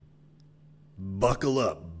buckle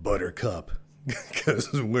up, Buttercup,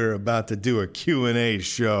 because we're about to do a Q&A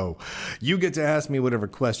show. You get to ask me whatever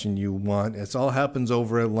question you want. It all happens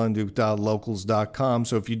over at lunduke.locals.com.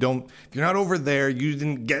 So if you're not over there, you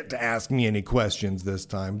didn't get to ask me any questions this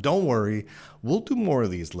time. Don't worry. We'll do more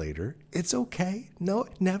of these later. It's okay. No,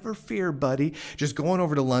 never fear, buddy. Just go on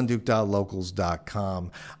over to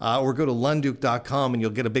lunduke.locals.com or go to lunduke.com and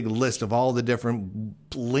you'll get a big list of all the different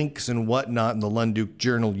links and whatnot in the Lunduke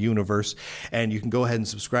Journal universe. And you can go ahead and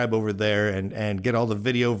subscribe over there and get all the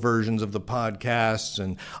video versions of the podcasts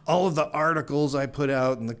and all of the articles I put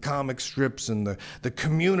out and the comic strips and the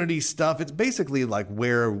community stuff. It's basically like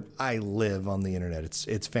where I live on the internet.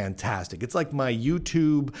 It's fantastic. It's like my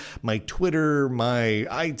YouTube, my Twitter, my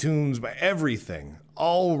iTunes, my everything,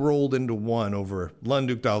 all rolled into one over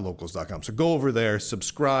lunduke.locals.com. So go over there,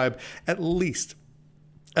 subscribe, at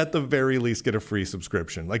the very least, get a free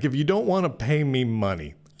subscription. Like if you don't want to pay me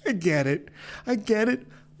money, I get it.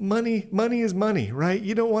 Money is money, right?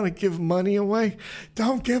 You don't want to give money away.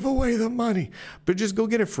 Don't give away the money. But just go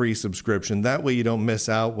get a free subscription. That way you don't miss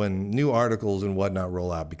out when new articles and whatnot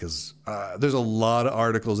roll out, because there's a lot of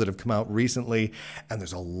articles that have come out recently and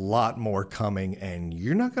there's a lot more coming, and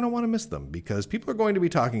you're not going to want to miss them because people are going to be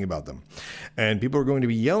talking about them and people are going to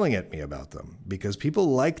be yelling at me about them because people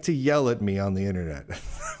like to yell at me on the internet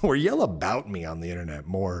or yell about me on the internet,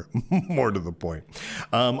 more to the point.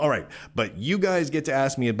 All right. But you guys get to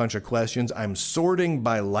ask me a bunch of questions. I'm sorting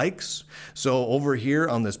by likes. So over here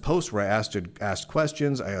on this post where I asked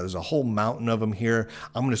questions, there's a whole mountain of them here.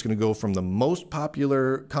 I'm just going to go from the most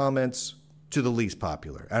popular comments to the least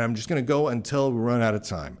popular. And I'm just going to go until we run out of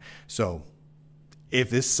time. So if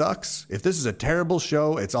this sucks, if this is a terrible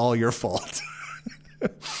show, it's all your fault.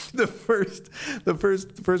 The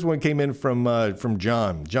first one came in from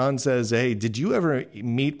John. John says, "Hey, did you ever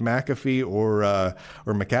meet McAfee or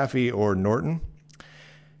McAfee or Norton?"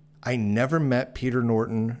 I never met Peter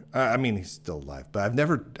Norton. I mean, he's still alive, but I've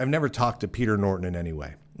never talked to Peter Norton in any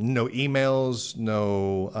way. No emails,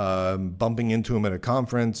 no bumping into him at a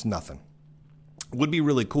conference, nothing. Would be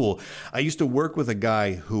really cool. I used to work with a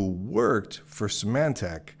guy who worked for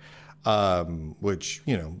Symantec, which,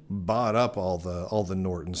 bought up all the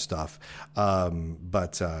Norton stuff.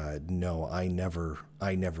 But no, I never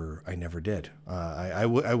did. I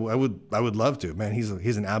would love to, man.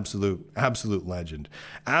 He's an absolute legend.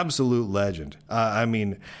 Absolute legend.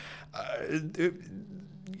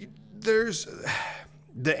 There's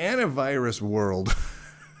the antivirus world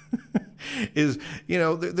is,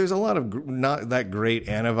 there's a lot of not that great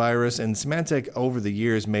antivirus, and Symantec over the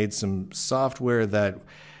years made some software that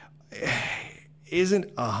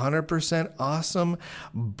isn't 100% awesome,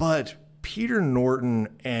 but Peter Norton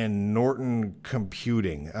and Norton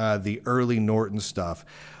Computing, the early Norton stuff,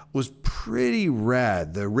 was pretty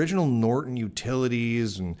rad. The original Norton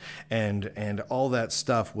utilities and all that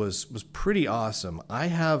stuff was pretty awesome. I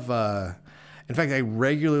have, in fact, I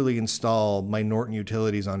regularly install my Norton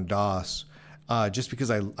utilities on DOS. Just because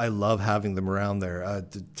I love having them around there,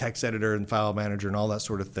 the text editor and file manager and all that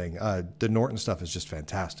sort of thing. The Norton stuff is just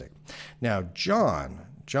fantastic. Now, John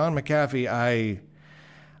McAfee,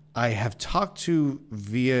 I have talked to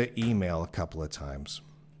via email a couple of times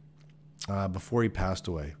before he passed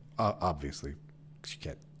away, obviously, because you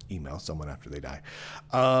can't email someone after they die.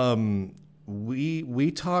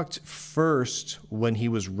 We talked first when he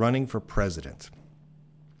was running for president.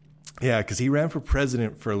 Yeah, because he ran for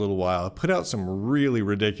president for a little while. I put out some really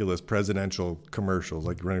ridiculous presidential commercials,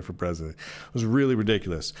 like running for president. It was really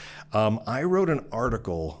ridiculous. I wrote an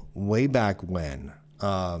article way back when.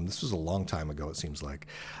 This was a long time ago, it seems like,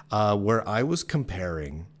 where I was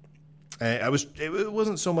comparing. It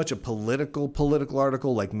wasn't so much a political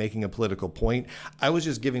article, like making a political point. I was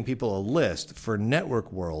just giving people a list for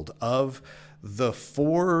Network World of the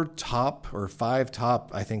 4 top or 5 top,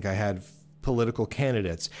 I think I had, political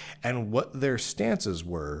candidates and what their stances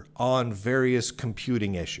were on various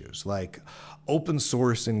computing issues like open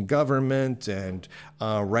source in government and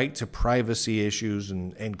right to privacy issues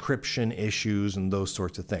and encryption issues and those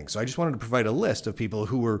sorts of things. So I just wanted to provide a list of people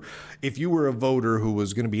who were, if you were a voter who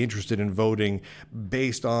was going to be interested in voting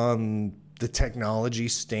based on the technology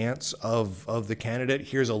stance of the candidate,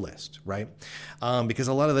 here's a list, right? Because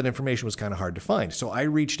a lot of that information was kind of hard to find. So I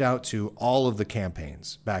reached out to all of the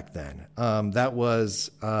campaigns back then. That was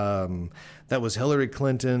Hillary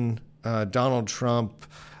Clinton, Donald Trump,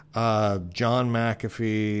 John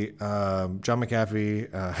McAfee.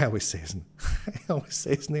 I always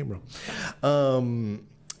say his name wrong.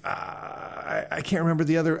 I can't remember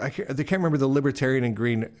the other. I can't remember the Libertarian and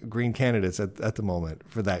Green candidates at the moment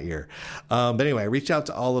for that year. But anyway, I reached out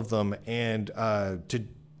to all of them, and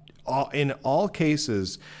in all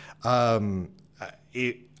cases, I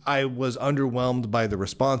was underwhelmed by the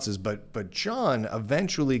responses, but John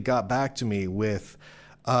eventually got back to me with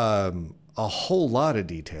a whole lot of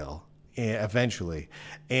detail. Eventually,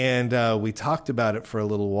 and we talked about it for a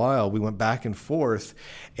little while. We went back and forth,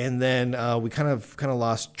 and then we kind of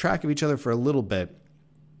lost track of each other for a little bit.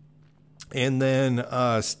 And then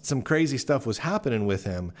some crazy stuff was happening with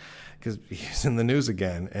him because he's in the news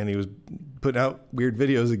again, and he was putting out weird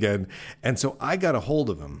videos again. And so I got a hold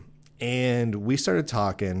of him, and we started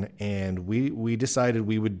talking, and we decided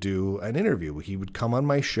we would do an interview. He would come on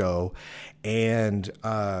my show, and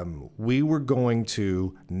we were going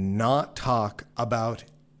to not talk about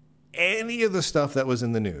any of the stuff that was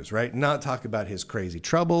in the news, right? Not talk about his crazy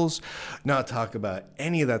troubles, not talk about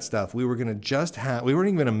any of that stuff. We were going to just we weren't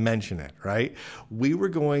even going to mention it, right? We were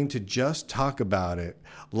going to just talk about it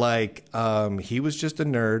like he was just a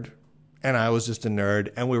nerd and I was just a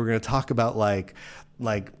nerd, and we were going to talk about like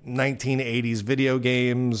 1980s video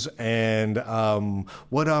games and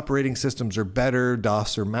what operating systems are better,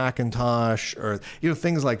 DOS or Macintosh, or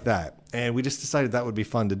things like that. And we just decided that would be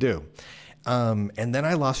fun to do. And then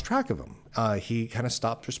I lost track of him. He kind of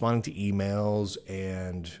stopped responding to emails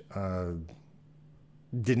and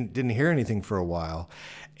didn't hear anything for a while.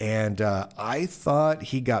 And I thought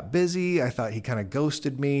he got busy. I thought he kind of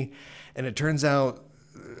ghosted me. And it turns out,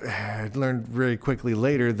 I learned very quickly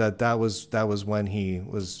later that was when he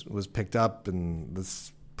was picked up in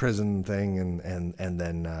this prison thing, and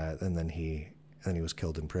then he was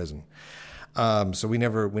killed in prison. So we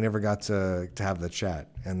never got to have that chat,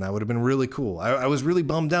 and that would have been really cool. I was really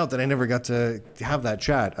bummed out that I never got to have that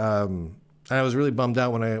chat. And I was really bummed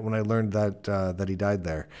out when I learned that he died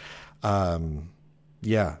there.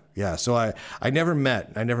 Yeah. So I never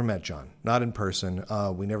met John, not in person.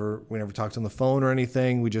 We never talked on the phone or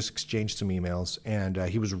anything. We just exchanged some emails, and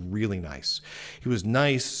he was really nice. He was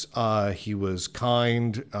nice. He was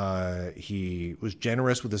kind. He was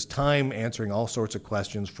generous with his time, answering all sorts of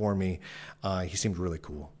questions for me. He seemed really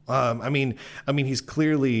cool. I mean, he's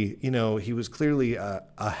clearly, he was clearly a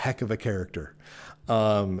heck of a character.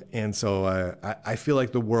 And so I feel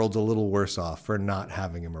like the world's a little worse off for not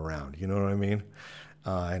having him around. You know what I mean?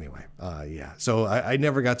 Anyway, yeah. So I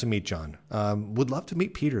never got to meet John. Would love to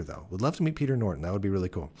meet Peter, though. Would love to meet Peter Norton. That would be really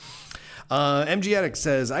cool. MG Addict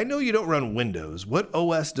says, I know you don't run Windows. What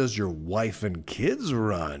OS does your wife and kids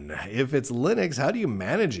run? If it's Linux, how do you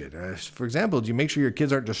manage it? For example, do you make sure your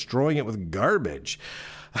kids aren't destroying it with garbage?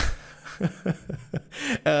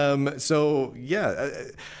 So, yeah,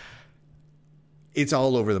 it's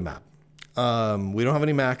all over the map. We don't have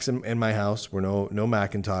any Macs in my house. We're no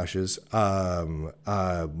Macintoshes.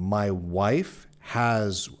 My wife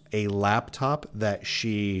has a laptop that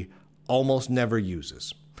she almost never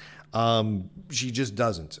uses. She just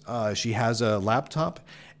doesn't. She has a laptop.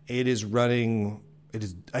 I think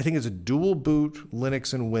it's a dual boot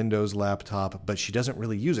Linux and Windows laptop, but she doesn't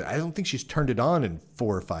really use it. I don't think she's turned it on in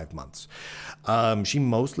 4 or 5 months. She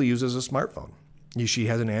mostly uses a smartphone. She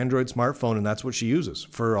has an Android smartphone, and that's what she uses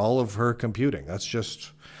for all of her computing. That's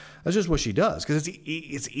just what she does, because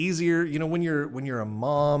it's easier. When you're a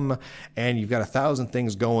mom and you've got 1,000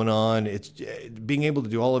 things going on, it's being able to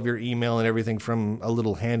do all of your email and everything from a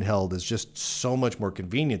little handheld is just so much more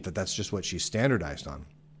convenient. That's just what she's standardized on.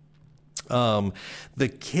 The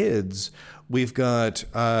kids, we've got 2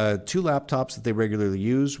 laptops that they regularly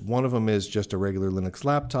use. One of them is just a regular Linux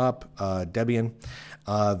laptop, Debian.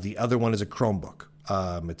 The other one is a Chromebook.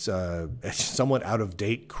 It's a somewhat out of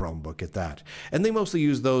date Chromebook at that. And they mostly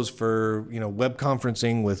use those for, web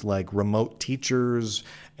conferencing with like remote teachers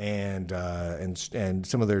and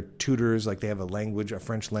some of their tutors. Like they have a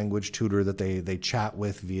French language tutor that they chat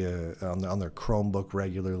with via on their Chromebook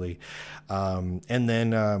regularly. And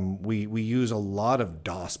then we use a lot of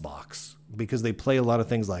DOSBox, because they play a lot of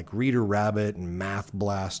things like Reader Rabbit and Math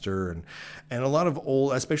Blaster and a lot of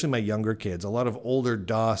old, especially my younger kids, a lot of older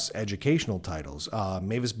DOS educational titles.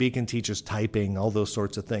 Mavis Beacon teaches typing, all those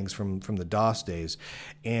sorts of things from the DOS days.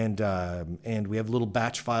 And we have little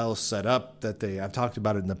batch files set up that I've talked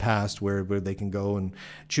about it in the past, where they can go and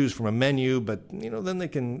choose from a menu, but then they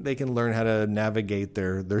can learn how to navigate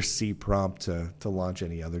their C prompt to launch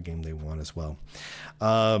any other game they want as well.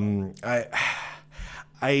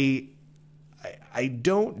 I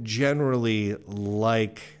don't generally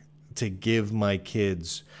like to give my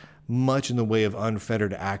kids much in the way of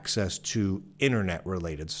unfettered access to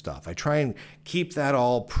internet-related stuff. I try and keep that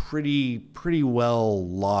all pretty well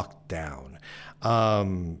locked down.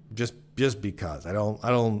 Just because I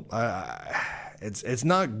don't. it's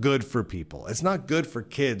not good for people. It's not good for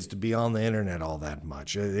kids to be on the internet all that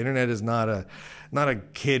much. The internet is not a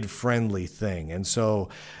kid friendly thing, and so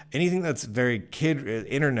anything that's very kid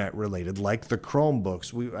internet related, like the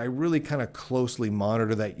Chromebooks, I really kind of closely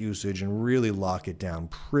monitor that usage and really lock it down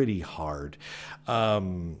pretty hard.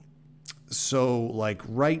 So like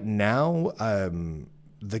right now,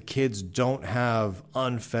 the kids don't have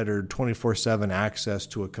unfettered 24/7 access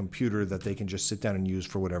to a computer that they can just sit down and use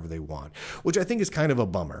for whatever they want, which I think is kind of a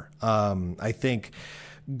bummer. I think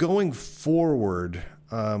going forward,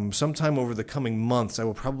 sometime over the coming months, I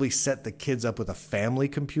will probably set the kids up with a family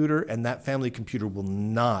computer, and that family computer will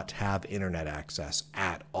not have internet access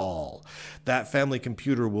at all. That family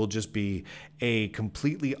computer will just be a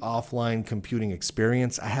completely offline computing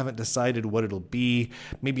experience. I haven't decided what it'll be.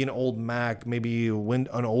 Maybe an old Mac, maybe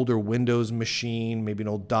an older Windows machine, maybe an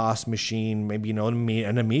old DOS machine, maybe an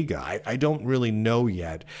Amiga. I don't really know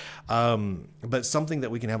yet, but something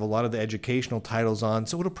that we can have a lot of the educational titles on.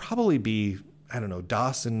 So it'll probably be, I don't know,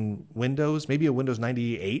 DOS and Windows, maybe a Windows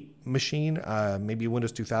 98 machine, maybe a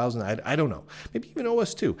Windows 2000. I don't know. Maybe even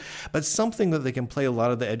OS 2. But something that they can play a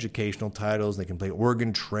lot of the educational titles. They can play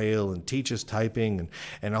Oregon Trail and Teach Us Typing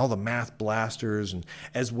and all the math blasters, and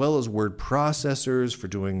as well as word processors for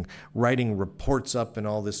writing reports up and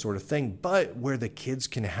all this sort of thing. But where the kids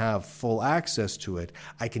can have full access to it,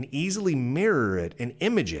 I can easily mirror it and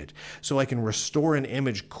image it so I can restore an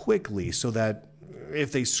image quickly so that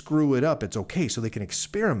if they screw it up, it's okay, so they can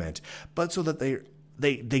experiment, but so that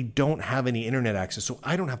they don't have any internet access, so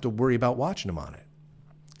I don't have to worry about watching them on it.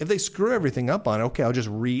 If they screw everything up on it, okay, I'll just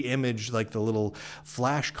re-image like the little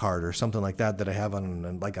flash card or something like that I have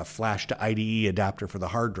on like a flash to IDE adapter for the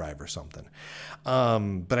hard drive or something.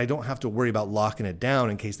 But I don't have to worry about locking it down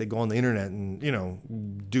in case they go on the internet and,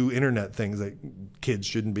 do internet things that kids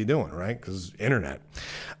shouldn't be doing, right? Because internet.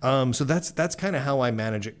 So that's kind of how I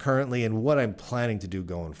manage it currently and what I'm planning to do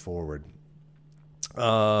going forward.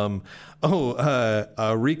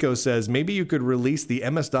 Rico says, maybe you could release the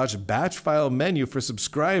MS-DOS batch file menu for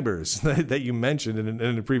subscribers that you mentioned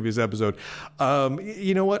in a previous episode.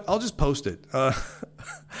 You know what? I'll just post it.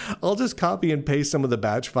 I'll just copy and paste some of the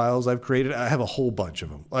batch files I've created. I have a whole bunch of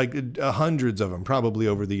them, like hundreds of them probably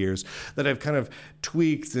over the years that I've kind of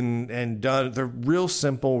tweaked and done. They're real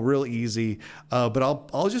simple, real easy. But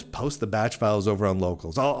I'll just post the batch files over on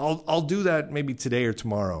Locals. I'll do that maybe today or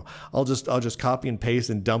tomorrow. I'll just copy and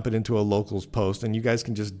paste and dump it into a Locals post, and you guys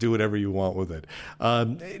can just do whatever you want with it.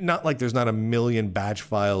 Not like there's not a million batch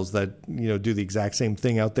files that do the exact same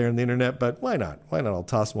thing out there on the internet, but why not? I'll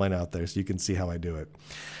toss mine out there so you can see how I do it.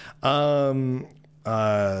 The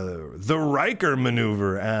Riker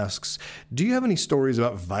Maneuver asks, do you have any stories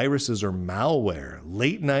about viruses or malware?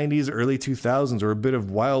 Late 90s, early 2000s, or a bit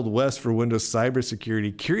of Wild West for Windows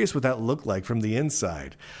cybersecurity? Curious what that looked like from the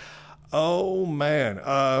inside. Oh,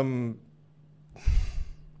 man.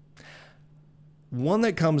 One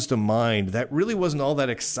that comes to mind that really wasn't all that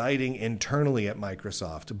exciting internally at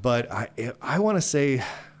Microsoft, but I want to say,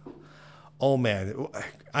 oh man,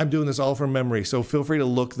 I'm doing this all from memory, so feel free to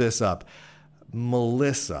look this up.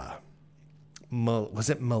 Melissa. Was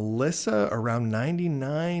it Melissa around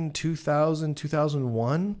 99, 2000,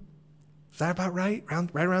 2001? Is that about right?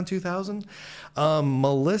 Right around 2000?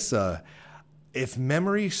 Melissa, if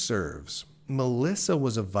memory serves, Melissa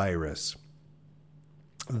was a virus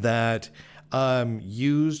that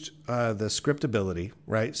used the scriptability,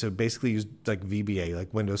 right? So basically used like VBA,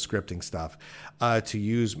 like Windows scripting stuff, to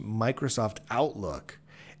use Microsoft Outlook.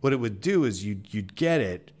 What it would do is you'd get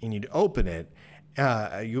it and you'd open it.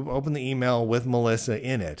 You open the email with Melissa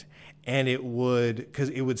in it, and it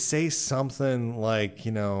would say something like,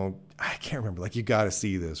 I can't remember, like, you got to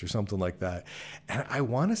see this or something like that. And I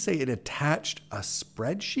want to say it attached a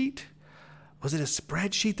spreadsheet. Was it a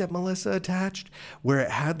spreadsheet that Melissa attached where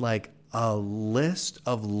it had like a list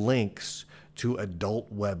of links to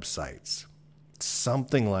adult websites,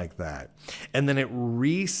 something like that. And then it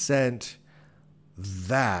resent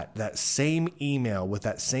that same email with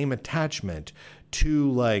that same attachment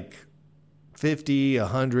to like 50,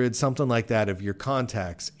 100, something like that of your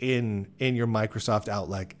contacts in your Microsoft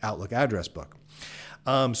Outlook address book.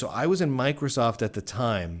 So I was in Microsoft at the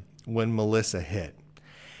time when Melissa hit,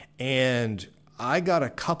 and I got a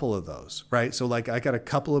couple of those, right? So like I got a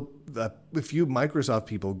few Microsoft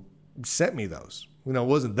people sent me those. It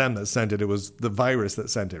wasn't them that sent it. It was the virus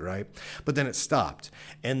that sent it, right? But then it stopped.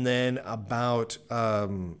 And then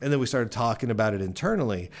and then we started talking about it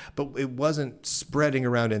internally, but it wasn't spreading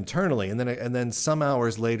around internally. And then some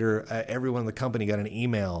hours later, everyone in the company got an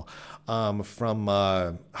email from,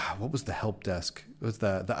 what was the help desk? It was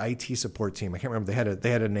the IT support team. I can't remember.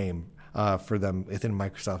 They had a name. for them within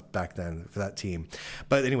Microsoft back then for that team.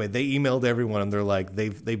 But anyway, they emailed everyone, and they're like,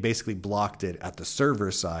 they basically blocked it at the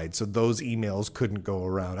server side, so those emails couldn't go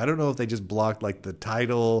around. I don't know if they just blocked like the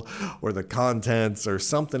title or the contents or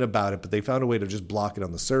something about it, but they found a way to just block it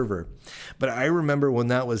on the server. But I remember when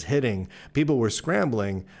that was hitting, people were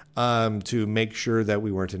scrambling to make sure that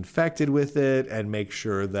we weren't infected with it, and make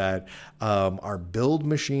sure that our build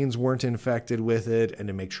machines weren't infected with it, and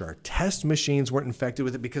to make sure our test machines weren't infected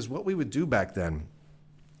with it. Because what we would do back then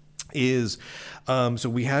is, so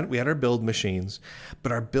we had our build machines,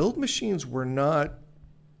 but our build machines were not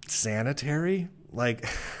sanitary. Like,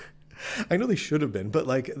 I know they should have been, but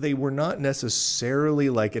like they were not necessarily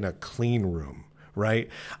like in a clean room. Right.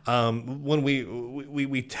 When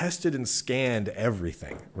we tested and scanned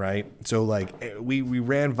everything. Right. So like we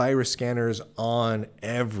ran virus scanners on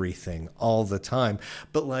everything all the time.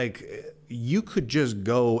 But like you could just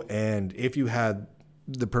go, and if you had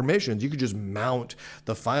the permissions, you could just mount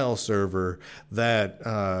the file server that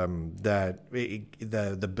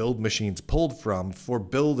the build machines pulled from for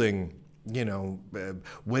building,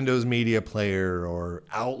 Windows Media Player or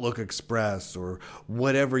Outlook Express or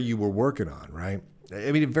whatever you were working on, right?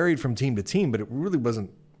 I mean, it varied from team to team, but it really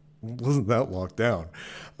wasn't that locked down.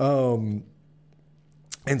 And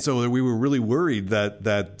so we were really worried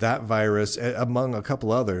that virus, among a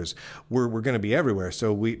couple others, were going to be everywhere.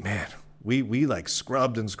 So we like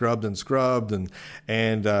scrubbed and the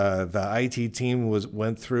IT team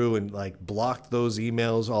went through and like blocked those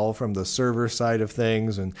emails all from the server side of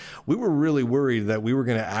things. And we were really worried that we were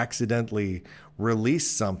going to accidentally release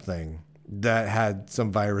something that had some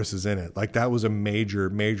viruses in it. Like that was a major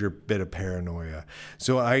bit of paranoia.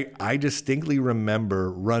 So I distinctly remember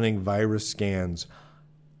running virus scans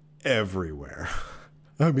everywhere.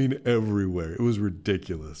 I mean, everywhere. It was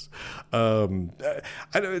ridiculous. It's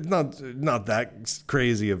not that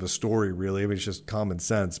crazy of a story, really. I mean, it's just common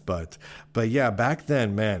sense. But yeah, back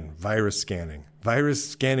then, man, virus scanning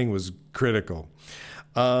was critical.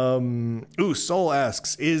 Soul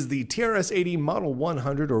asks, is the TRS-80 Model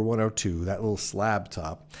 100 or 102, that little slab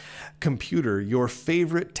top computer, your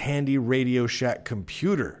favorite Tandy Radio Shack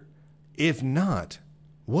computer? If not,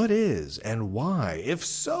 what is and why? If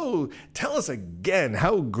so, tell us again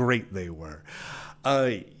how great they were.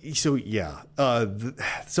 So the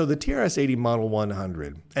TRS-80 Model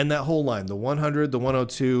 100 and that whole line, the 100, the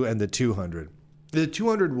 102, and the 200. The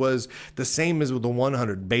 200 was the same as with the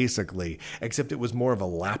 100, basically, except it was more of a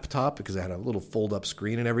laptop because it had a little fold-up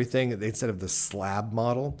screen and everything instead of the slab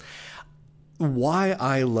model. Why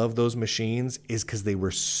I love those machines is because they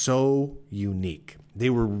were so unique. They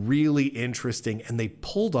were really interesting, and they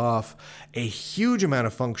pulled off a huge amount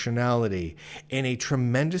of functionality in a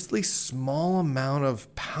tremendously small amount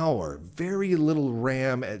of power, very little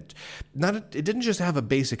RAM. It didn't just have a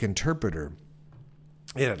basic interpreter.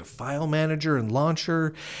 It had a file manager and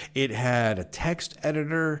launcher. It had a text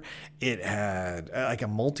editor. It had like a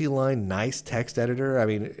multi-line nice text editor. I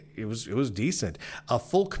mean, it was decent. A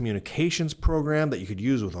full communications program that you could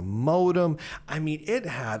use with a modem. I mean, it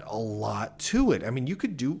had a lot to it. I mean, you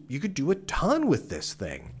could do a ton with this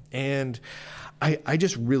thing. And I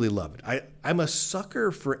just really love it. I'm a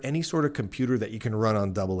sucker for any sort of computer that you can run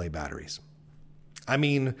on AA batteries. I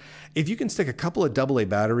mean, if you can stick a couple of AA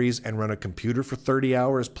batteries and run a computer for 30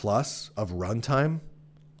 hours plus of runtime,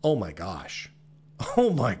 oh my gosh,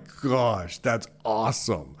 that's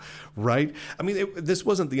awesome, right? I mean, this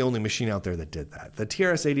wasn't the only machine out there that did that. The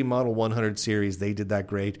TRS-80 Model 100 series, they did that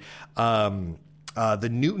great. The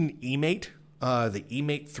Newton eMate, the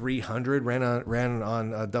eMate 300 ran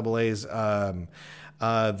on AA's.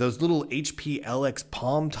 Those little HP LX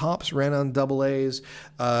Palm Tops ran on AA's.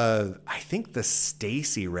 I think the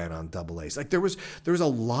Stacy ran on AA's. Like there was a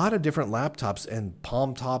lot of different laptops and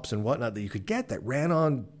Palm Tops and whatnot that you could get that ran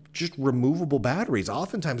on just removable batteries,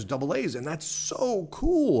 oftentimes AA's, and that's so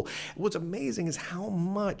cool. What's amazing is how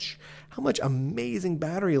much amazing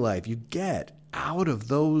battery life you get out of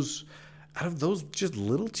those just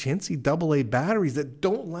little chintzy AA batteries that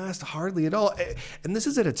don't last hardly at all. And this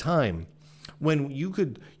is at a time when you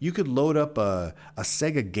could load up a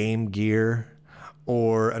Sega Game Gear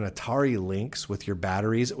or an Atari Lynx with your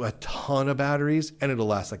batteries, a ton of batteries, and it'll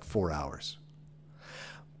last like 4 hours.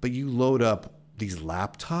 But you load up these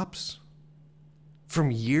laptops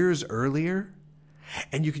from years earlier,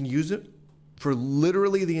 and you can use it for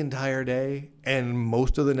literally the entire day and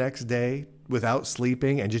most of the next day without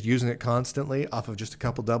sleeping and just using it constantly off of just a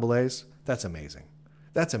couple AA's. That's amazing.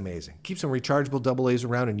 That's amazing. Keep some rechargeable AA's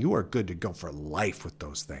around and you are good to go for life with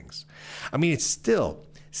those things. I mean, it's still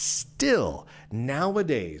Still,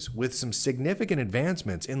 nowadays, with some significant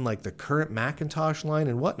advancements in like the current Macintosh line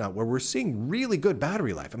and whatnot, where we're seeing really good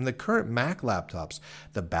battery life. I mean, the current Mac laptops,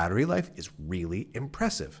 the battery life is really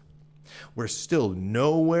impressive. We're still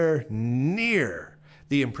nowhere near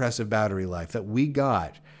the impressive battery life that we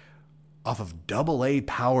got off of AA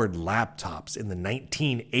powered laptops in the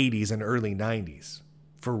 1980s and early 90s.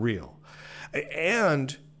 For real.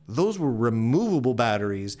 And those were removable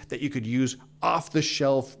batteries that you could use off the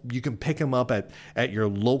shelf. You can pick them up at your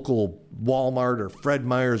local Walmart or Fred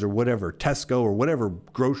Meyer's or whatever, Tesco or whatever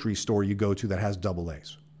grocery store you go to that has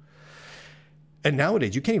AA's. And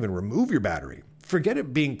nowadays, you can't even remove your battery. Forget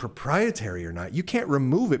it being proprietary or not. You can't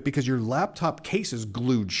remove it because your laptop case is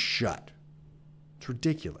glued shut. It's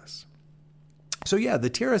ridiculous. So yeah, the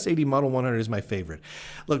TRS-80 Model 100 is my favorite.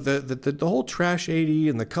 Look, the whole Trash 80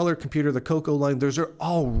 and the Color Computer, the Coco line, those are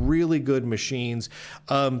all really good machines.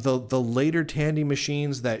 The later Tandy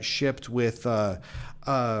machines that shipped with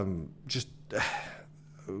just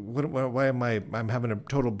why am I'm having a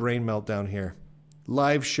total brain meltdown here.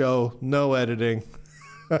 Live show, no editing.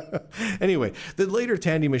 Anyway, the later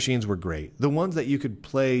Tandy machines were great. The ones that you could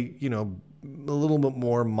play, you know, a little bit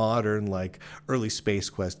more modern, like early Space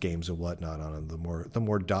Quest games and whatnot on them, the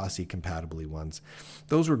more DOSy compatibly ones.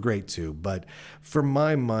 Those were great too. But for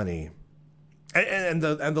my money, and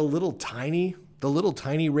the little tiny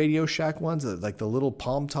Radio Shack ones, like the little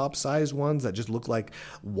palm top size ones that just look like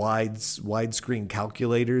widescreen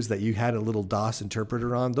calculators that you had a little DOS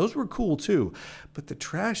interpreter on, those were cool too. But the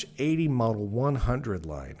Trash 80 Model 100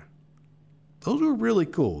 line, those were really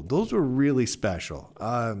cool. Those were really special.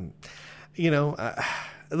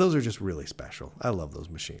 Those are just really special. I love those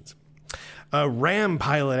machines. Ram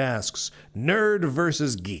Pilot asks, nerd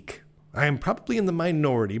versus geek. I am probably in the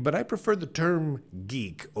minority, but I prefer the term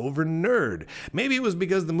geek over nerd. Maybe it was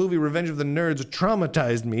because the movie Revenge of the Nerds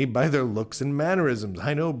traumatized me by their looks and mannerisms.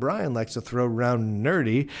 I know Brian likes to throw around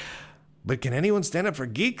nerdy, but can anyone stand up for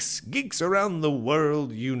geeks? Geeks around the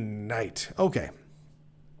world unite. Okay.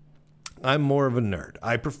 I'm more of a nerd.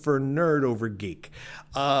 I prefer nerd over geek.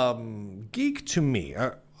 Geek to me,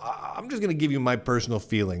 I'm just going to give you my personal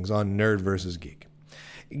feelings on nerd versus geek.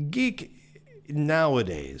 Geek,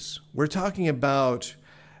 nowadays, we're talking about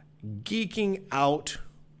geeking out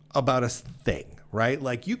about a thing, right?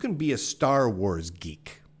 Like you can be a Star Wars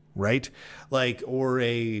geek, right? Like, or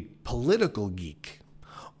a political geek,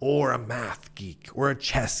 or a math geek, or a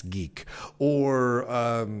chess geek, or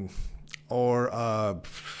a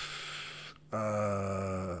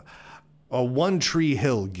One Tree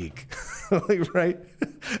Hill geek, right?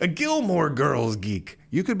 A Gilmore Girls geek.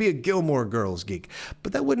 You could be a Gilmore Girls geek,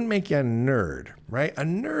 but that wouldn't make you a nerd, right? A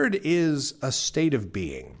nerd is a state of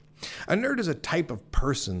being. A nerd is a type of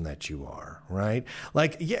person that you are, right?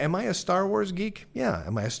 Like, yeah, am I a Star Wars geek? Yeah.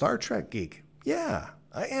 Am I a Star Trek geek? Yeah.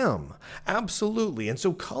 I am. Absolutely. And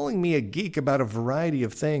so calling me a geek about a variety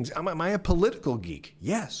of things, am I a political geek?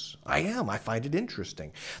 Yes, I am. I find it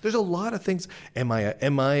interesting. There's a lot of things. Am I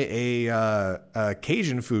a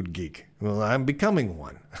Cajun food geek? Well, I'm becoming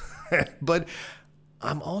one. But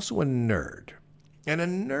I'm also a nerd. And a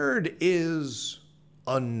nerd is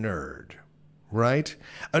a nerd, right?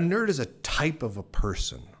 A nerd is a type of a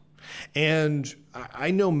person. And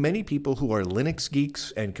I know many people who are Linux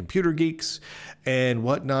geeks and computer geeks and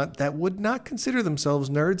whatnot that would not consider themselves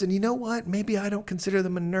nerds. And you know what? Maybe I don't consider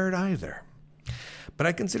them a nerd either. But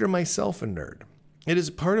I consider myself a nerd. It is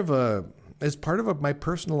part of my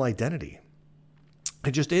personal identity.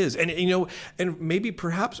 It just is. And, and maybe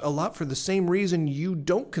perhaps a lot for the same reason you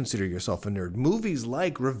don't consider yourself a nerd. Movies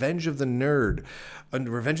like Revenge of the Nerds,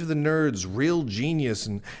 Real Genius,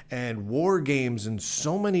 and War Games, and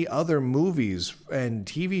so many other movies and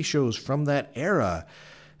TV shows from that era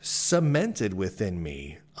cemented within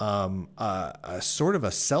me a sort of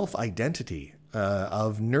a self-identity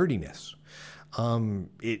of nerdiness.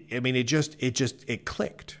 It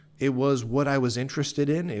clicked. It was what I was interested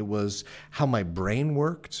in. It was how my brain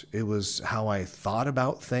worked. It was how I thought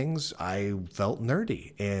about things. I felt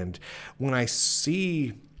nerdy. And when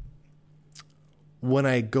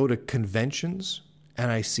I go to conventions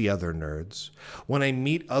and I see other nerds, when I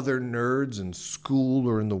meet other nerds in school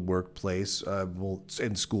or in the workplace,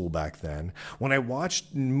 in school back then, when I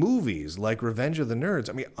watched movies like Revenge of the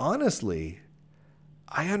Nerds, honestly,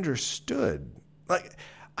 I understood.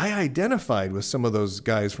 I identified with some of those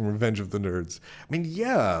guys from Revenge of the Nerds.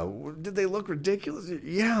 Yeah, did they look ridiculous?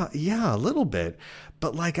 Yeah, a little bit.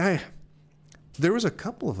 But there was a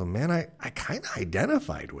couple of them, man, I kind of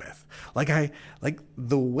identified with.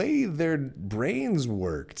 The way their brains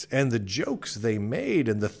worked and the jokes they made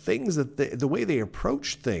and the things the way they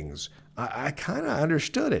approached things, I kind of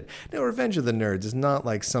understood it. Now, Revenge of the Nerds is not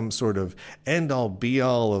like some sort of end-all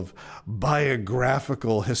be-all of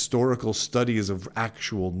biographical historical studies of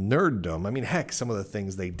actual nerddom. I mean, heck, some of the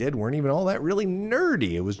things they did weren't even all that really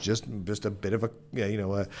nerdy. It was just a bit of a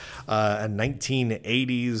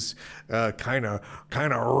 1980s kind of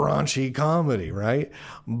raunchy comedy, right?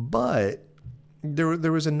 But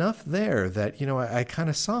there was enough there that I kind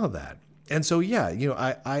of saw that, and so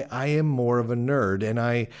I am more of a nerd, and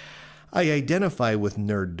I identify with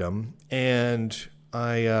nerddom, and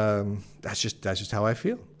that's just how I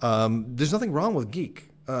feel. There's nothing wrong with geek.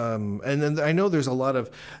 And then I know there's a lot of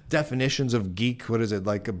definitions of geek. What is it,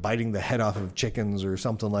 like biting the head off of chickens or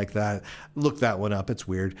something like that? Look that one up. It's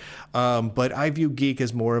weird. But I view geek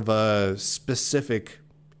as more of a specific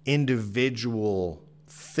individual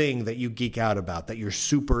thing that you geek out about, that you're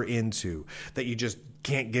super into, that you just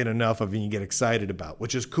can't get enough of and you get excited about,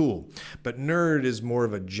 which is cool. But nerd is more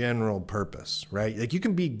of a general purpose, right? Like you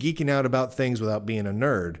can be geeking out about things without being a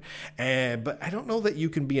nerd. But I don't know that you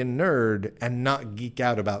can be a nerd and not geek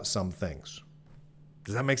out about some things.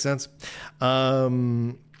 Does that make sense?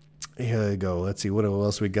 Here we go. Let's see what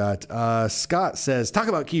else we got. Scott says, talk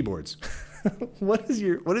about keyboards. What is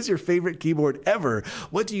your favorite keyboard ever?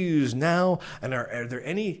 What do you use now? And are there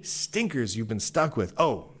any stinkers you've been stuck with?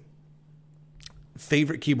 Oh,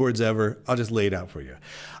 favorite keyboards ever. I'll just lay it out for you.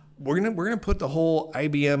 We're gonna put the whole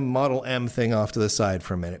IBM Model M thing off to the side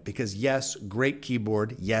for a minute, because yes, great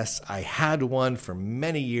keyboard. Yes, I had one for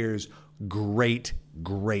many years. Great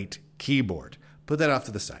keyboard. Put that off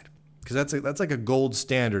to the side, because that's like a gold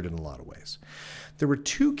standard in a lot of ways. There were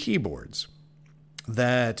two keyboards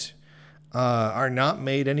that are not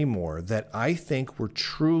made anymore that I think were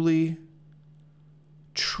truly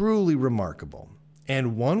remarkable.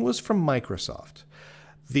 And one was from Microsoft,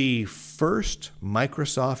 the first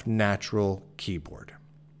Microsoft Natural keyboard.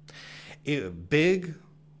 Big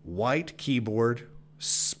white keyboard,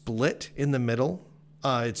 split in the middle.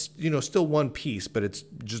 It's still one piece, but it's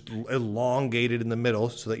just elongated in the middle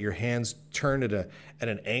so that your hands turn at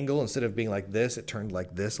an angle. Instead of being like this, it turned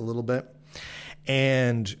like this a little bit.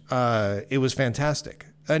 And it was fantastic.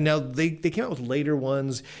 Now, they came out with later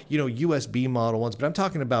ones, USB model ones, but I'm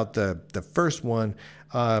talking about the first one,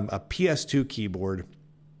 a PS2 keyboard.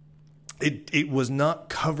 It was not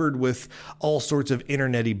covered with all sorts of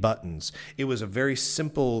internet-y buttons. It was a very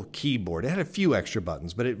simple keyboard. It had a few extra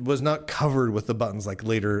buttons, but it was not covered with the buttons like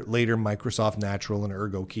later Microsoft Natural and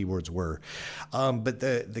Ergo keyboards were. But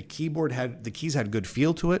the keys had good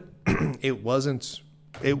feel to it. It wasn't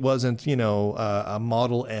a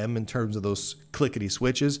Model M in terms of those clickety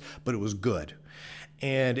switches, but it was good.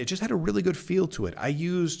 And it just had a really good feel to it. I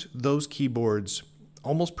used those keyboards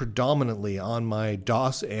almost predominantly on my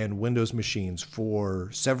DOS and Windows machines for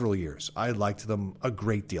several years. I liked them a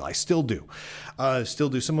great deal. I still do.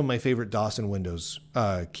 Some of my favorite DOS and Windows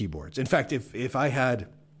keyboards. In fact, if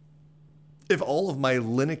all of my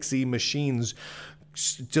Linuxy machines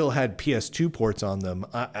still had PS2 ports on them,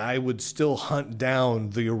 I would still hunt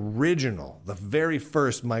down the very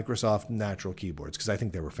first Microsoft Natural keyboards, because I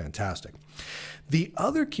think they were fantastic. The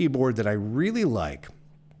other keyboard that I really like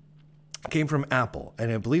came from Apple,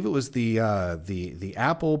 and I believe it was the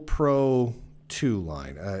Apple Pro 2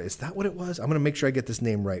 line. Is that what it was? I'm going to make sure I get this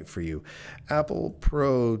name right for you. Apple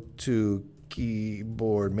Pro 2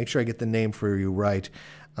 keyboard. Make sure I get the name for you right.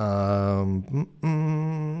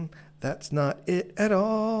 That's not it at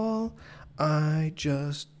all. I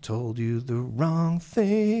just told you the wrong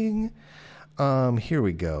thing. Here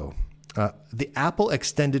we go. The Apple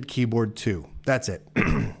Extended Keyboard 2. That's it.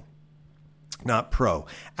 Not Pro.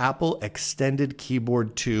 Apple Extended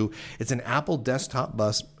Keyboard 2. It's an Apple desktop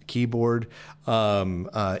bus keyboard,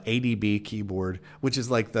 ADB keyboard, which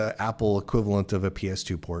is like the Apple equivalent of a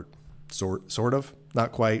PS2 port. Sort of.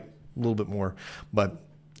 Not quite. A little bit more. But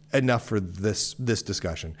enough for this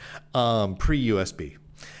discussion. Pre-USB.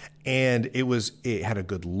 And it had a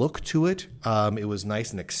good look to it. It was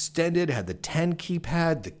nice and extended, had the 10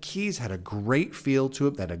 keypad. The keys had a great feel to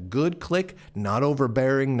it. They had a good click, not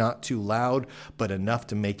overbearing, not too loud, but enough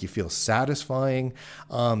to make you feel satisfying.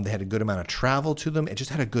 They had a good amount of travel to them. It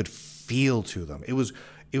just had a good feel to them. It was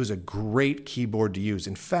a great keyboard to use.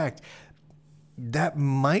 In fact, that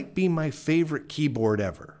might be my favorite keyboard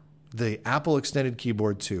ever. The Apple Extended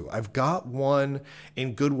Keyboard 2. I've got one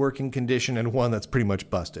in good working condition and one that's pretty much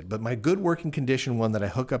busted. But my good working condition one that I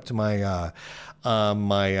hook up to my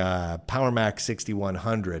Power Mac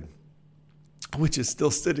 6100, which is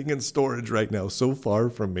still sitting in storage right now, so far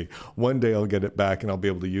from me. One day I'll get it back and I'll be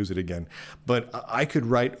able to use it again. But I could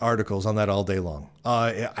write articles on that all day long.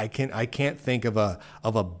 I can't think of a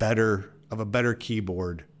better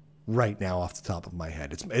keyboard right now off the top of my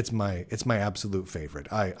head. It's my absolute favorite.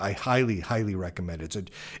 I highly recommend it.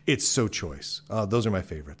 It's so choice. Those are my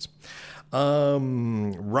favorites.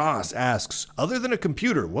 Ross asks, other than a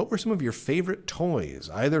computer, what were some of your favorite toys,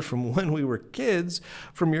 either from when we were kids,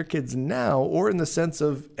 from your kids now, or in the sense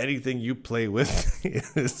of anything you play with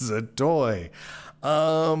is a toy?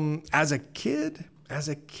 As a kid,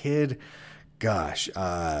 gosh,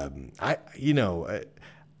 I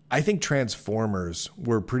think Transformers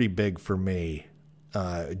were pretty big for me.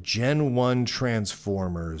 Gen 1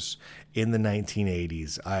 Transformers in the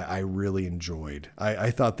 1980s, I really enjoyed.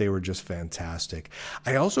 I thought they were just fantastic.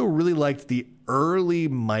 I also really liked the early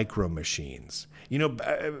Micro Machines.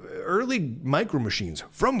 Early Micro Machines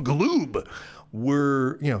from Gloob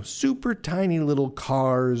were, super tiny little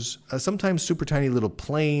cars, sometimes super tiny little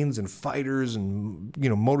planes and fighters and,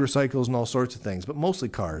 motorcycles and all sorts of things, but mostly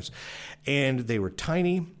cars. And they were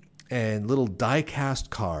tiny and little die-cast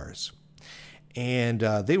cars. And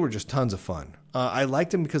they were just tons of fun. I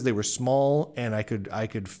liked them because they were small, and I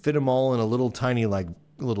could fit them all in a little tiny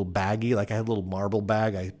little baggie. Like I had a little marble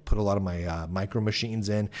bag. I put a lot of my Micro Machines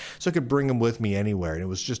in, so I could bring them with me anywhere. And it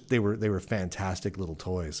was just they were fantastic little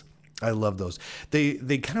toys. I love those. They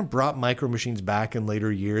kind of brought Micro Machines back in later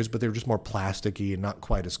years, but they were just more plasticky and not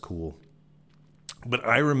quite as cool. But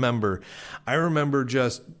I remember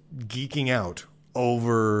just geeking out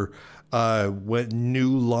over when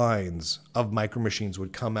new lines of Micro Machines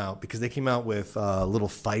would come out, because they came out with little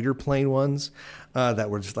fighter plane ones that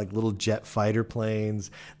were just like little jet fighter planes.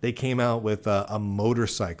 They came out with a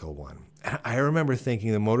motorcycle one. And I remember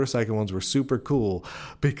thinking the motorcycle ones were super cool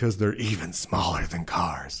because they're even smaller than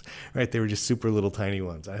cars, right? They were just super little tiny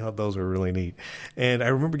ones. I thought those were really neat. And I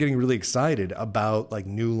remember getting really excited about like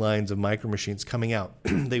new lines of Micro Machines coming out.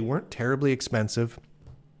 They weren't terribly expensive,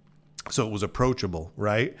 so it was approachable,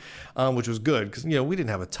 right? Which was good because, we didn't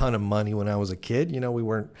have a ton of money when I was a kid. We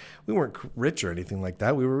weren't rich or anything like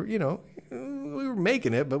that. We were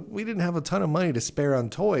making it, but we didn't have a ton of money to spare on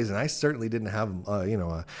toys. And I certainly didn't have,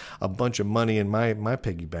 a bunch of money in my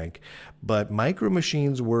piggy bank. But Micro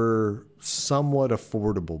Machines were somewhat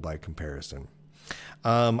affordable by comparison.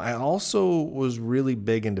 I also was really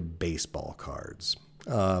big into baseball cards.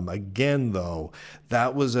 Again, though,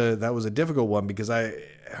 that was a difficult one because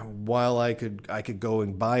while I could go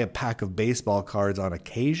and buy a pack of baseball cards on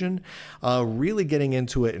occasion, really getting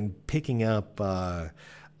into it and picking up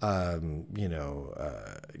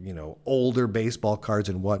older baseball cards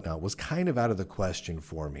and whatnot was kind of out of the question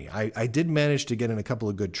for me. I did manage to get in a couple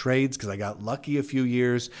of good trades because I got lucky a few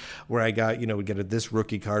years where I got, would get this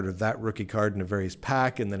rookie card or that rookie card in a various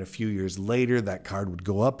pack. And then a few years later, that card would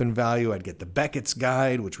go up in value. I'd get the Beckett's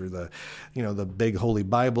Guide, which were the big holy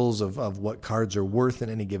Bibles of what cards are worth in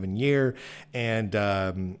any given year, and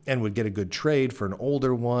would get a good trade for an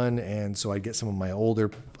older one. And so I'd get some of my older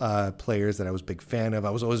players that I was a big fan of. I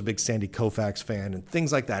was always a big Sandy Koufax fan and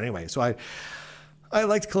things like that. Anyway, so I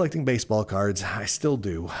liked collecting baseball cards. I still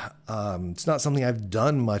do. It's not something I've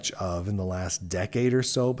done much of in the last decade or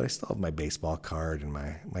so, but I still have my baseball card and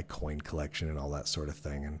my coin collection and all that sort of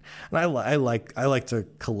thing. And I like to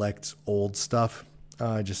collect old stuff.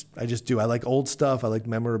 I just do. I like old stuff. I like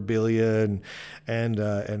memorabilia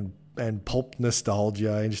and pulp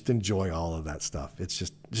nostalgia. I just enjoy all of that stuff. It's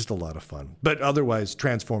just a lot of fun. But otherwise,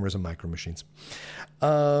 Transformers and Micro Machines.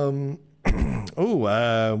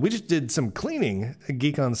 We just did some cleaning,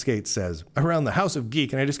 Geek on Skate says, around the House of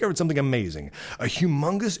Geek, and I discovered something amazing. A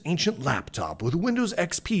humongous ancient laptop with Windows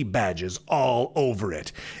XP badges all over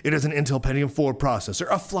it. It has an Intel Pentium 4 processor,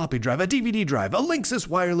 a floppy drive, a DVD drive, a Linksys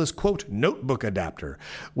wireless, quote, notebook adapter,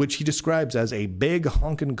 which he describes as a big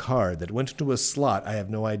honkin' card that went into a slot I have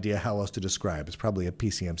no idea how else to describe. It's probably a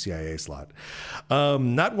PCMCIA slot.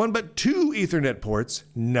 Not one, but two Ethernet ports.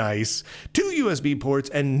 Nice. Two USB ports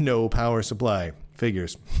and no power supply.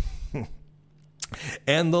 Figures.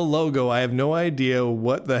 And the logo, I have no idea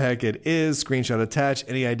what the heck it is. Screenshot attached.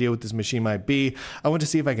 Any idea what this machine might be? I want to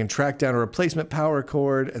see if I can track down a replacement power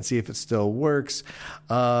cord and see if it still works.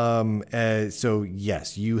 So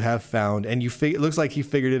yes, you have found, and it looks like he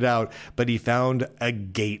figured it out, but he found a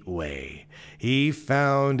gateway. He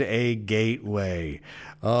found a gateway.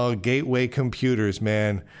 Oh, gateway computers,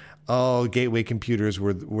 man. Oh, gateway computers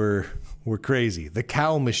were crazy. The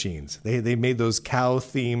cow machines. They made those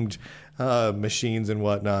cow-themed machines and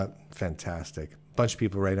whatnot. Fantastic. A bunch of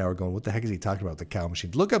people right now are going, what the heck is he talking about, the cow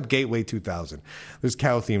machines? Look up Gateway 2000. There's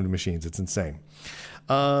cow-themed machines. It's insane.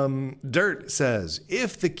 Dirt says,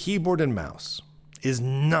 if the keyboard and mouse is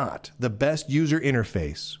not the best user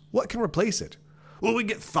interface, what can replace it? Will we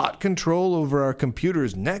get thought control over our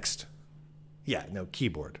computers next? Yeah, no,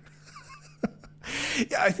 keyboard.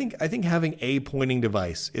 Yeah, I think having a pointing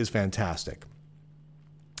device is fantastic,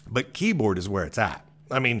 but keyboard is where it's at.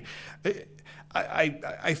 I mean,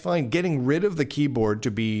 I find getting rid of the keyboard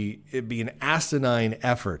to be an asinine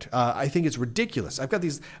effort. I think it's ridiculous. I've got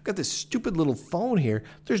this stupid little phone here.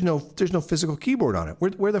 There's no physical keyboard on it.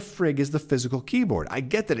 Where the frig is the physical keyboard? I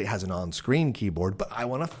get that it has an on-screen keyboard, but I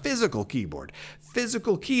want a physical keyboard.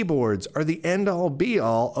 Physical keyboards are the end-all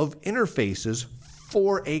be-all of interfaces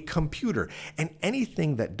for a computer, and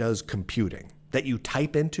anything that does computing that you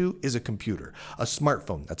type into is a computer. A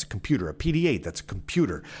smartphone, that's a computer. A PDA, that's a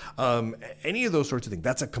computer. Any of those sorts of things,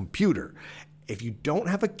 that's a computer. If you don't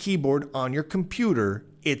have a keyboard on your computer,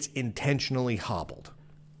 it's intentionally hobbled.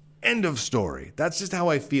 End of story. That's just how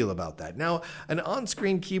I feel about that. Now, an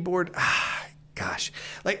on-screen keyboard, gosh,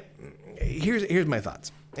 like, here's my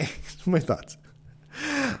thoughts.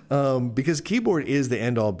 Because keyboard is the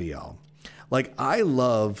end-all be-all. Like, I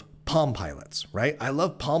love Palm Pilots, right? I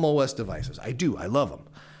love Palm OS devices. I do. I love them.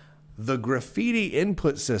 The Graffiti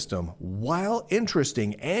input system, while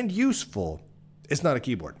interesting and useful, it's not a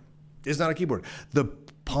keyboard. It's not a keyboard. The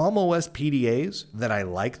Palm OS PDAs that I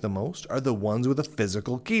like the most are the ones with a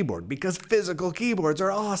physical keyboard, because physical keyboards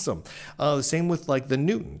are awesome. The same with like the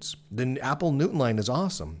Newtons. The Apple Newton line is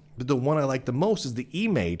awesome. But the one I like the most is the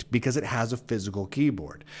eMate because it has a physical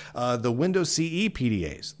keyboard. The Windows CE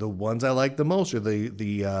PDAs, the ones I like the most are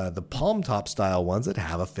the Palm Top style ones that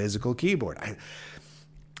have a physical keyboard.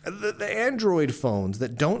 The Android phones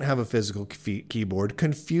that don't have a physical keyboard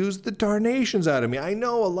confuse the darnations out of me. I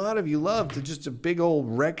know a lot of you love just a big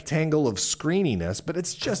old rectangle of screeniness, but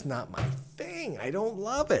it's just not my thing. I don't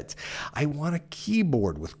love it. I want a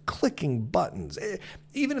keyboard with clicking buttons.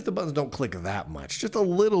 Even if the buttons don't click that much, just a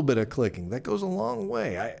little bit of clicking, that goes a long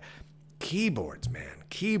way. Keyboards, man,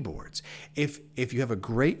 keyboards. If you have a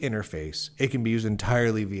great interface, it can be used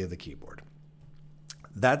entirely via the keyboard.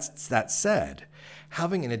 That said,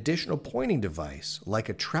 having an additional pointing device like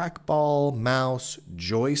a trackball, mouse,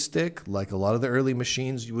 joystick, like a lot of the early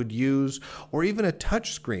machines you would use, or even a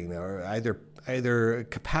touch screen, or either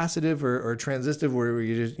capacitive or transitive, where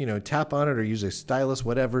you just tap on it or use a stylus,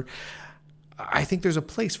 whatever. I think there's a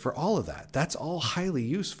place for all of that. That's all highly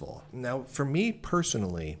useful. Now, for me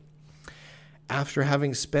personally, after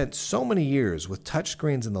having spent so many years with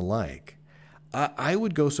touchscreens and the like, I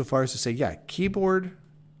would go so far as to say, yeah, keyboard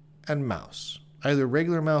and mouse. Either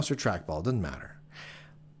regular mouse or trackball, doesn't matter.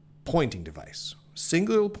 Pointing device.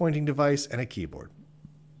 Single pointing device and a keyboard.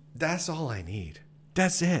 That's all I need.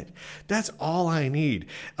 That's it. That's all I need.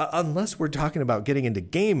 Unless we're talking about getting into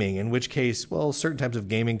gaming, in which case, well, certain types of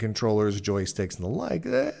gaming controllers, joysticks, and the like,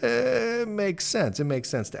 it makes sense. It makes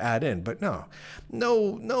sense to add in. But no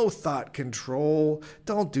thought control.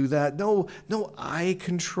 Don't do that. No eye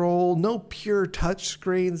control. No pure touch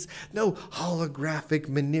screens. No holographic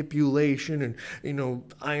manipulation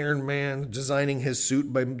and, Iron Man designing his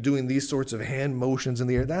suit by doing these sorts of hand motions in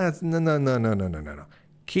the air. That's no.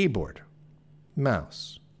 Keyboard.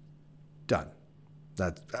 Mouse. Done.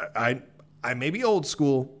 That I may be old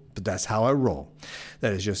school, but that's how I roll.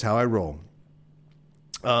 That is just how I roll.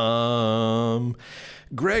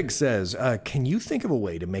 Greg says, can you think of a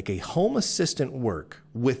way to make a home assistant work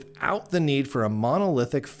without the need for a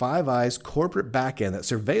monolithic Five Eyes corporate backend that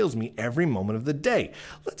surveils me every moment of the day?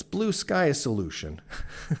 Let's blue sky a solution.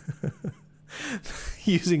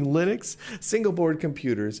 Using Linux, single board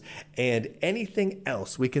computers, and anything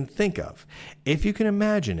else we can think of. If you can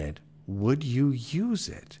imagine it, would you use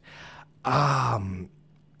it?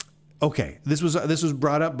 Okay, this was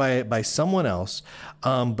brought up by someone else,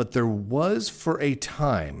 but there was for a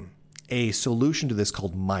time a solution to this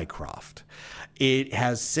called Mycroft. It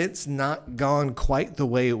has since not gone quite the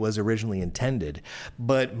way it was originally intended,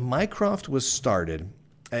 but Mycroft was started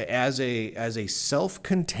as a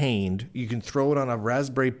self-contained, you can throw it on a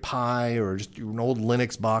Raspberry Pi or just an old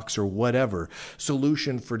Linux box or whatever,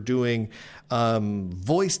 solution for doing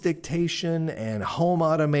voice dictation and home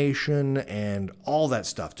automation and all that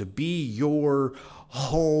stuff, to be your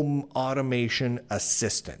home automation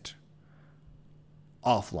assistant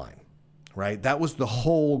offline. Right? That was the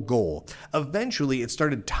whole goal. Eventually, it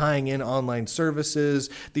started tying in online services.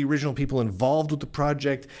 The original people involved with the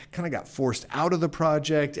project kind of got forced out of the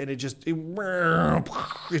project, and it didn't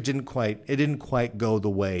quite go the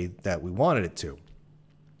way that we wanted it to.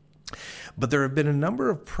 But there have been a number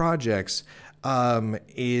of projects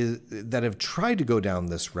that have tried to go down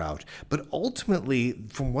this route, but ultimately,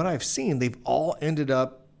 from what I've seen, they've all ended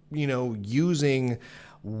up, using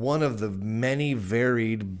one of the many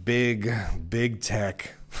varied big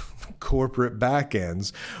tech corporate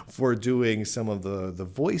backends for doing some of the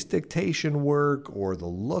voice dictation work or the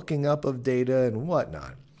looking up of data and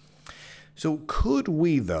whatnot. So could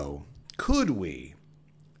we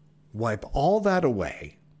wipe all that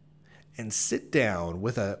away and sit down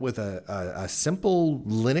with a simple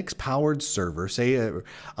Linux-powered server, say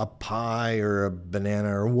a Pi or a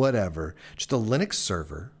Banana or whatever, just a Linux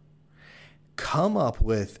server, come up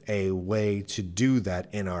with a way to do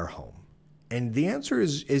that in our home? And the answer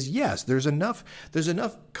is yes. There's enough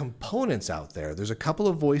components out there. There's a couple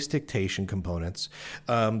of voice dictation components.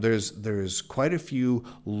 There's quite a few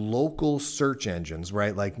local search engines,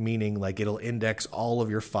 right? Like meaning like it'll index all of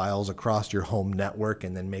your files across your home network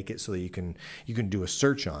and then make it so that you can do a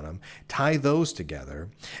search on them. Tie those together,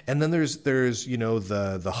 and then there's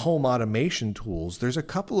the home automation tools. There's a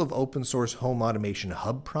couple of open source home automation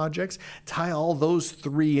hub projects. Tie all those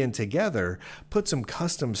three in together. Put some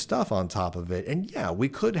custom stuff on top of it, and yeah, we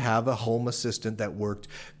could have a home assistant that worked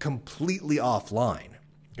completely offline.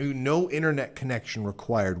 No internet connection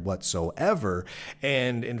required whatsoever,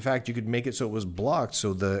 and in fact, you could make it so it was blocked,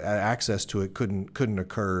 so the access to it couldn't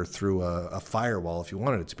occur through a firewall if you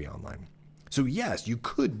wanted it to be online. So yes, you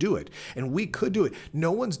could do it, and we could do it.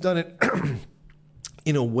 No one's done it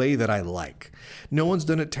in a way that I like. No one's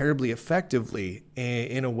done it terribly effectively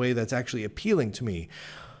in a way that's actually appealing to me.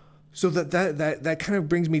 So that kind of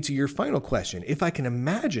brings me to your final question. If I can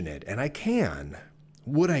imagine it, and I can,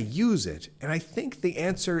 would I use it? And I think the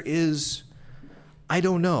answer is, I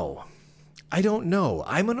don't know.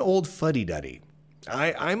 I'm an old fuddy-duddy.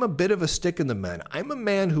 I'm a bit of a stick in the mud. I'm a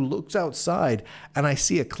man who looks outside and I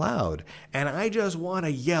see a cloud and I just want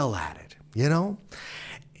to yell at it, you know?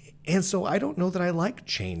 And so I don't know that I like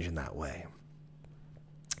change in that way.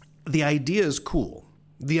 The idea is cool.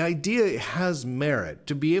 The idea has merit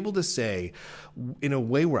to be able to say, in a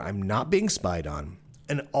way where I'm not being spied on,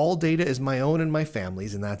 and all data is my own and my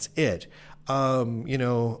family's, and that's it.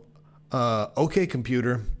 Okay,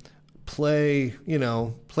 computer, play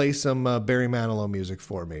some Barry Manilow music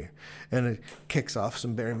for me, and it kicks off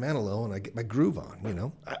some Barry Manilow, and I get my groove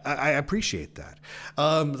on. I appreciate that.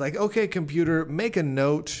 Like, okay, computer, make a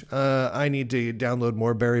note. I need to download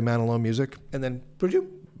more Barry Manilow music, and then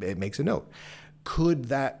it makes a note. Could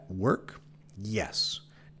that work? Yes.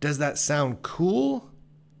 Does that sound cool?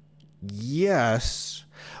 Yes.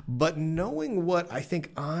 But knowing what I think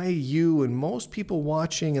you, and most people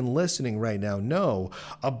watching and listening right now know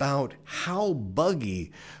about how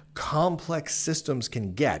buggy complex systems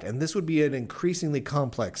can get, and this would be an increasingly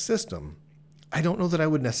complex system, I don't know that I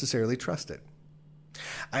would necessarily trust it.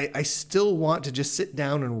 I still want to just sit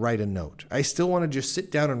down and write a note. I still want to just sit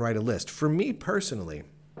down and write a list. For me personally,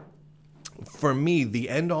 the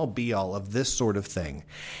end-all be-all of this sort of thing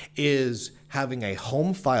is having a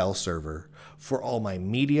home file server for all my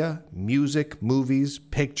media, music, movies,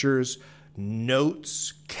 pictures,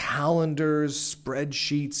 notes, calendars,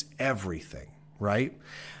 spreadsheets, everything, right?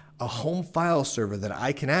 A home file server that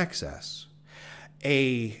I can access,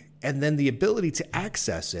 and then the ability to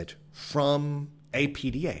access it from a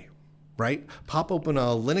PDA, right? Pop open a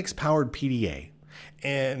Linux-powered PDA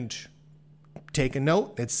and take a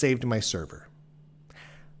note, it's saved to my server.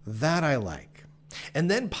 That I like. And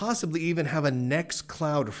then possibly even have a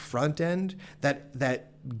Nextcloud front end that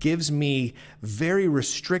gives me very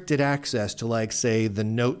restricted access to, like, say, the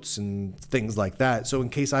notes and things like that. So in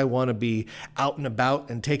case I want to be out and about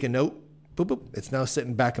and take a note, boop, boop, it's now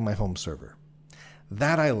sitting back in my home server.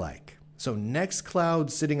 That I like. So Nextcloud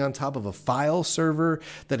sitting on top of a file server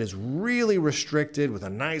that is really restricted with a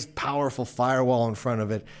nice, powerful firewall in front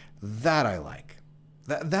of it, that I like.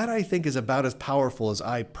 That I think is about as powerful as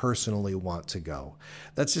I personally want to go.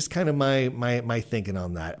 That's just kind of my thinking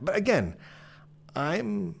on that. But again,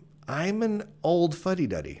 I'm an old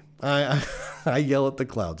fuddy-duddy. I yell at the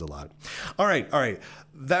clouds a lot. All right.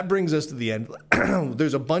 That brings us to the end.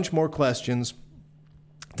 There's a bunch more questions.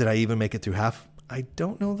 Did I even make it through half? I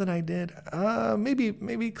don't know that I did.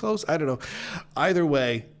 Maybe close. I don't know. Either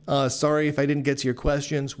way, sorry if I didn't get to your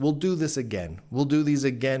questions. We'll do this again. We'll do these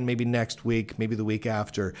again maybe next week, maybe the week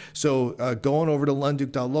after. So go on over to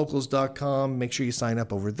lunduke.locals.com. Make sure you sign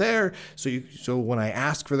up over there. So when I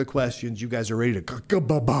ask for the questions, you guys are ready to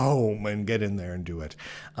boom and get in there and do it.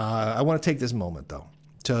 I want to take this moment, though,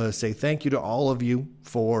 to say thank you to all of you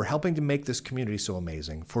for helping to make this community so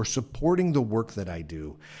amazing, for supporting the work that I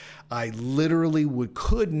do. I literally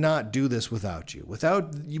could not do this without you.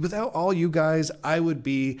 Without all you guys, I would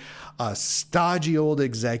be a stodgy old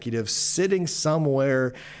executive sitting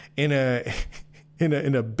somewhere in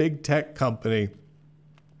a big tech company,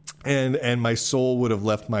 and my soul would have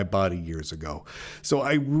left my body years ago. So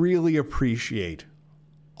I really appreciate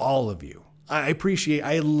all of you.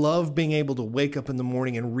 I love being able to wake up in the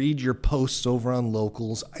morning and read your posts over on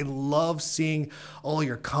Locals. I love seeing all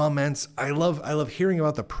your comments. I love hearing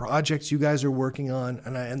about the projects you guys are working on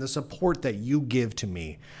and the support that you give to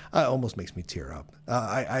me. It almost makes me tear up.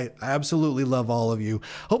 I absolutely love all of you.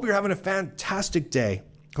 Hope you're having a fantastic day.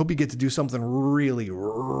 Hope you get to do something really,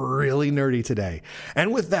 really nerdy today.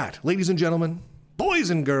 And with that, ladies and gentlemen, boys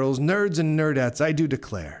and girls, nerds and nerdettes, I do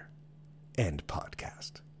declare, end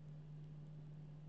podcast.